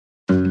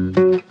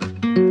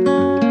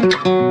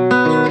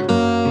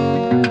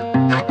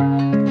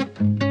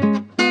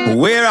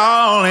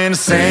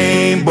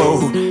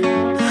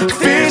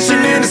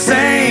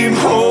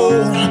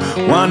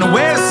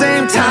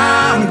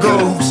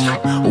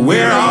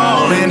We're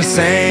all in the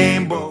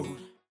same boat.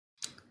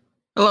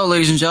 Hello,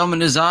 ladies and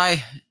gentlemen. It is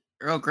I,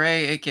 Earl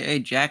Grey, aka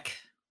Jack,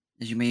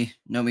 as you may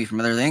know me from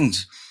other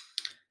things.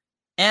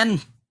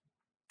 And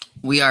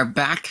we are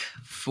back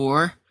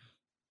for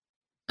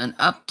an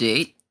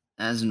update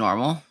as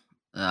normal.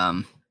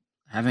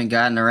 Haven't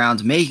gotten around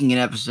to making an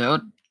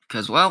episode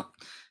because, well,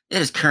 it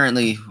is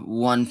currently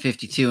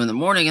 1:52 in the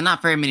morning and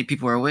not very many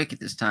people are awake at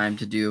this time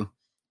to do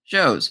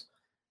shows.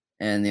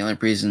 And the only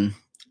reason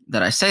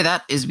that I say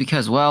that is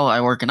because, well,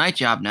 I work a night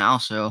job now,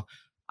 so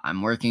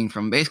I'm working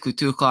from basically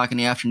 2 o'clock in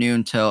the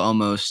afternoon till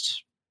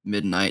almost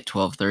midnight,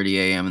 12:30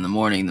 a.m. in the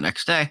morning the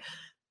next day.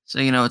 So,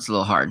 it's a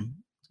little hard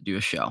to do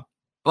a show.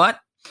 But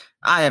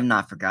I have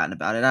not forgotten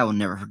about it. I will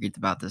never forget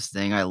about this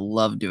thing. I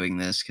love doing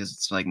this because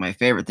it's like my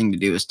favorite thing to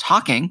do is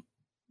talking.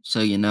 So,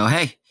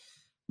 hey,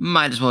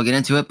 might as well get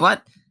into it.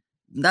 But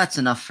that's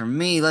enough for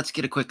me. Let's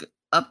get a quick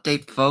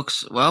update,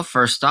 folks. Well,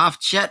 first off,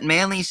 Chet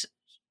Manley's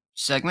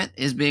segment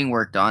is being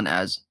worked on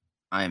as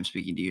I am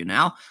speaking to you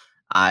now.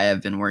 I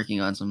have been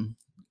working on some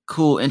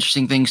cool,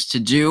 interesting things to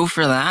do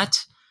for that.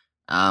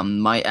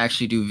 Might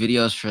actually do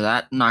videos for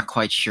that. Not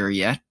quite sure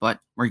yet, but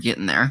we're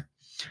getting there.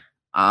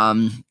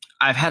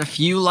 I've had a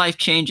few life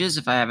changes,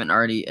 if I haven't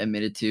already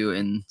admitted to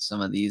in some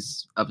of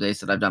these updates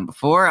that I've done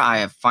before. I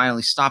have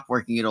finally stopped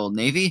working at Old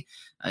Navy.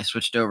 I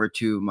switched over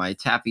to my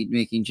taffy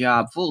making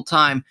job full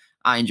time.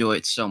 I enjoy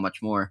it so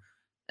much more,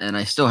 and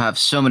I still have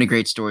so many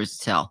great stories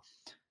to tell.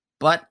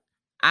 But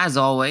as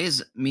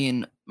always, me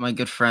and my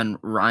good friend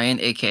Ryan,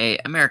 aka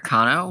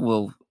Americano,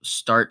 will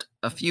start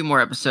a few more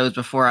episodes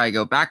before I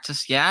go back to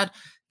SCAD.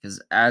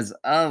 Because as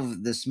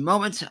of this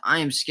moment, I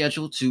am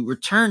scheduled to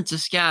return to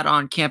SCAD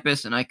on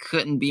campus, and I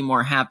couldn't be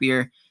more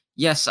happier.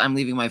 Yes, I'm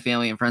leaving my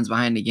family and friends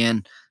behind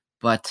again,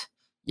 but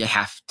you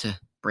have to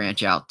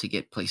branch out to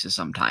get places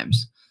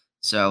sometimes.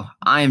 So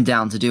I am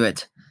down to do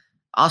it.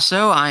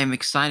 Also, I am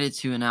excited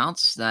to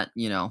announce that,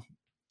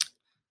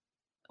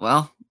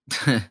 well,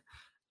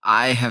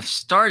 I have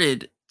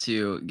started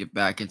to get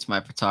back into my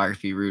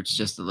photography roots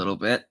just a little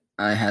bit.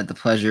 I had the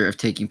pleasure of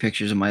taking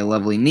pictures of my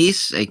lovely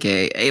niece,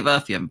 aka Ava.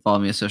 If you haven't followed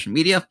me on social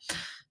media,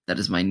 that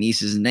is my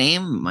niece's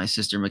name. My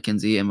sister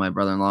Mackenzie and my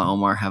brother-in-law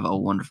Omar have a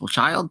wonderful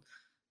child,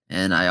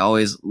 and I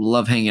always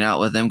love hanging out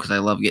with them because I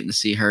love getting to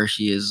see her.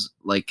 She is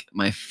like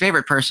my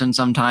favorite person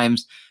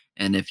sometimes,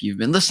 and if you've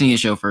been listening to the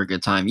show for a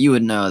good time, you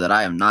would know that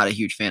I am not a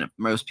huge fan of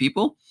most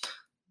people,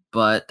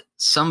 but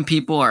some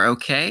people are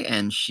okay,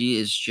 and she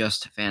is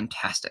just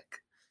fantastic.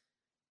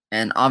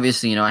 And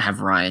obviously, I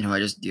have Ryan, who I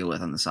just deal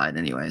with on the side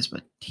anyways,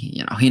 but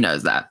he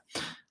knows that.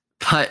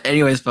 But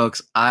anyways,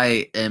 folks,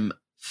 I am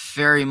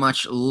very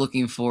much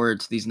looking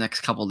forward to these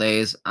next couple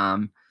days. I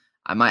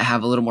might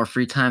have a little more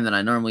free time than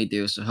I normally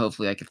do, so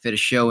hopefully I can fit a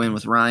show in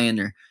with Ryan,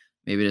 or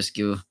maybe just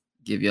give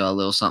you a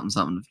little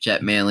something with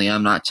Chet Manley.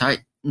 I'm not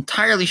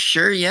entirely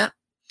sure yet.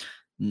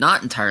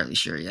 Not entirely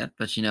sure yet,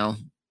 but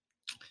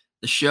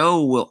the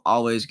show will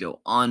always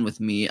go on with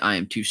me. I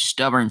am too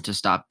stubborn to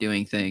stop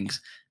doing things.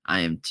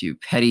 I am too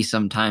petty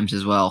sometimes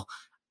as well.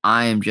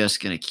 I am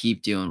just going to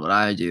keep doing what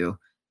I do,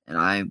 and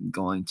I'm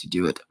going to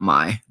do it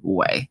my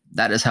way.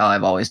 That is how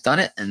I've always done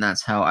it, and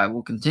that's how I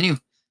will continue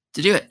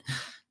to do it.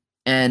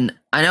 And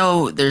I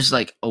know there's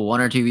like one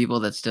or two people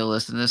that still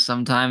listen to this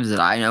sometimes that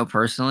I know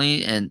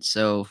personally, and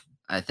so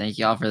I thank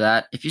y'all for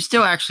that. If you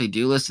still actually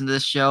do listen to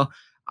this show,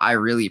 I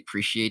really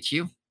appreciate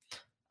you.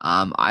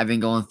 I've been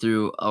going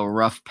through a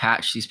rough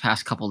patch these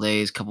past couple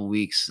days, couple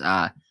weeks,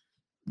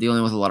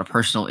 dealing with a lot of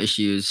personal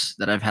issues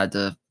that I've had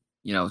to,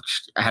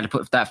 I had to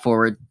put that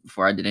forward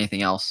before I did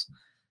anything else.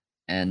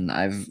 And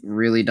I've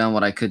really done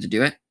what I could to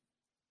do it.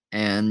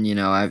 And,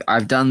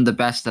 I've done the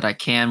best that I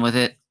can with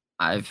it.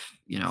 I've,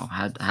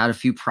 had a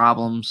few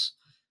problems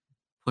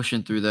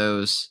pushing through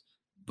those.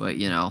 But,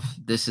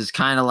 this is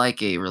kind of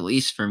like a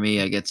release for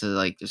me. I get to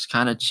like just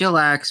kind of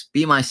chillax,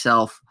 be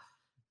myself,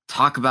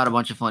 talk about a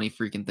bunch of funny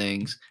freaking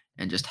things,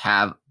 and just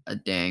have a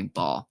dang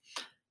ball.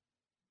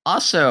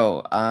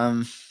 Also,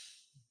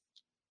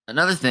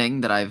 another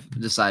thing that I've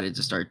decided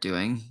to start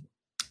doing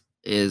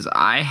is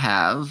I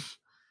have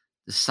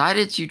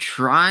decided to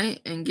try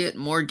and get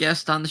more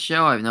guests on the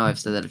show. I know I've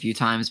said that a few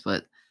times,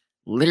 but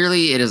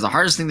literally it is the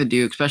hardest thing to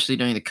do, especially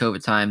during the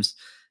COVID times,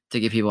 to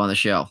get people on the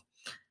show.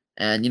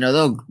 And,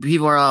 though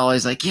people are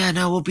always like, yeah,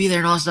 no, we'll be there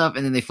and all stuff,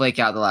 and then they flake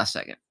out at the last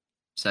second.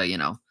 So,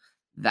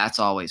 that's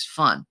always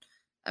fun.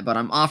 But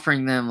I'm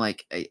offering them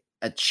like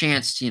a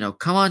chance to,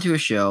 come onto a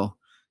show,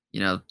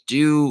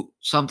 do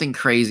something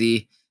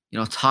crazy,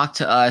 talk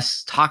to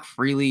us, talk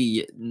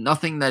freely.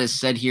 Nothing that is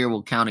said here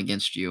will count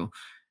against you,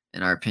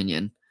 in our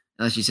opinion,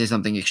 unless you say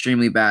something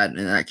extremely bad.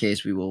 In that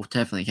case, we will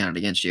definitely count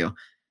against you.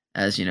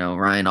 As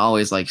Ryan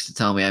always likes to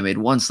tell me, I made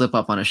one slip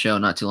up on a show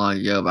not too long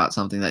ago about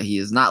something that he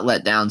has not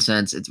let down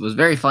since. It was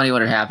very funny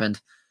when it happened,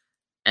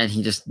 and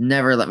he just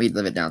never let me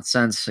live it down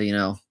since.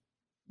 So,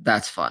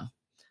 that's fun.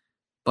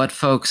 But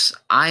folks,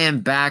 I am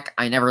back.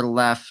 I never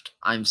left.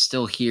 I'm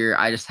still here.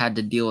 I just had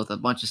to deal with a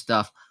bunch of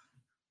stuff,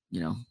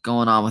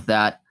 going on with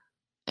that.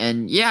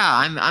 And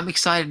yeah, I'm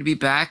excited to be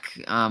back.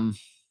 I'm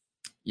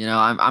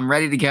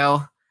ready to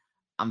go.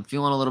 I'm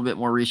feeling a little bit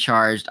more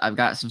recharged. I've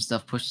got some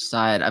stuff pushed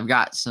aside. I've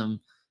got some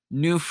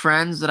new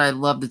friends that I'd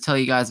love to tell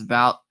you guys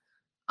about.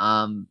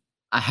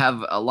 I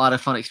have a lot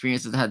of fun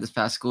experiences I had this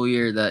past school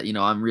year that,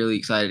 I'm really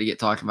excited to get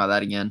talking about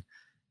that again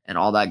and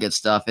all that good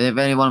stuff. And if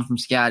anyone from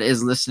SCAD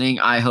is listening,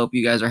 I hope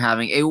you guys are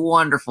having a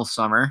wonderful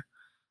summer.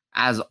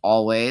 As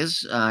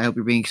always, I hope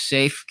you're being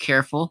safe,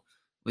 careful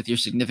with your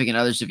significant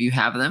others if you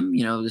have them.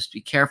 Just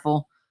be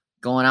careful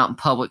going out in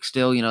public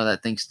still,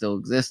 that things still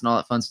exist and all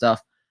that fun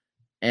stuff.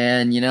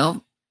 And,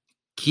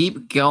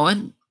 keep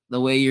going the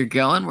way you're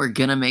going. We're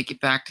going to make it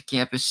back to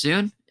campus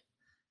soon.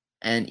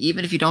 And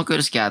even if you don't go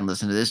to SCAD and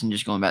listen to this and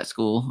just going back to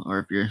school, or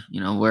if you're,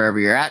 wherever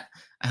you're at,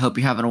 I hope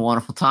you're having a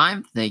wonderful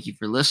time. Thank you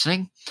for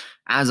listening.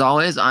 As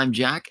always, I'm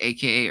Jack,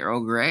 a.k.a.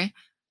 Earl Grey.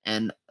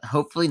 And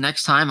hopefully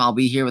next time I'll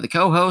be here with a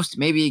co-host,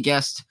 maybe a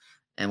guest,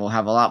 and we'll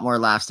have a lot more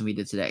laughs than we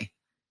did today.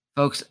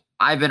 Folks,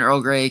 I've been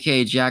Earl Grey,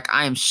 a.k.a. Jack.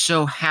 I am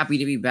so happy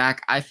to be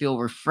back. I feel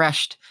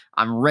refreshed.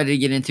 I'm ready to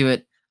get into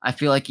it. I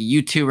feel like a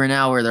YouTuber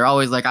now where they're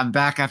always like, I'm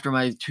back after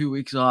my 2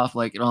 weeks off.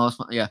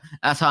 Yeah,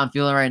 that's how I'm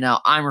feeling right now.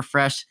 I'm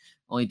refreshed.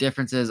 Only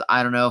difference is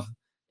I don't know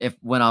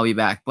when I'll be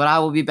back. But I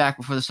will be back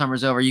before the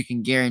summer's over. You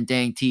can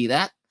guarantee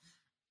that.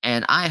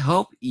 And I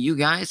hope you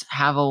guys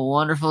have a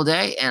wonderful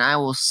day, and I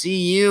will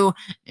see you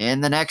in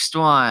the next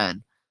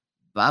one.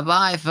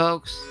 Bye-bye,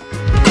 folks.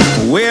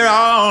 We're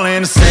all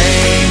in the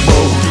same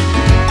boat,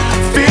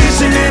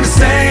 fishing in the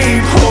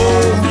same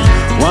hole,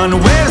 wonder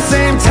where the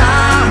same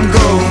time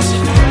goes,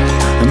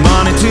 and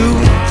money too,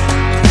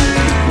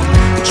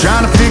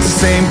 trying to fix the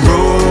same broken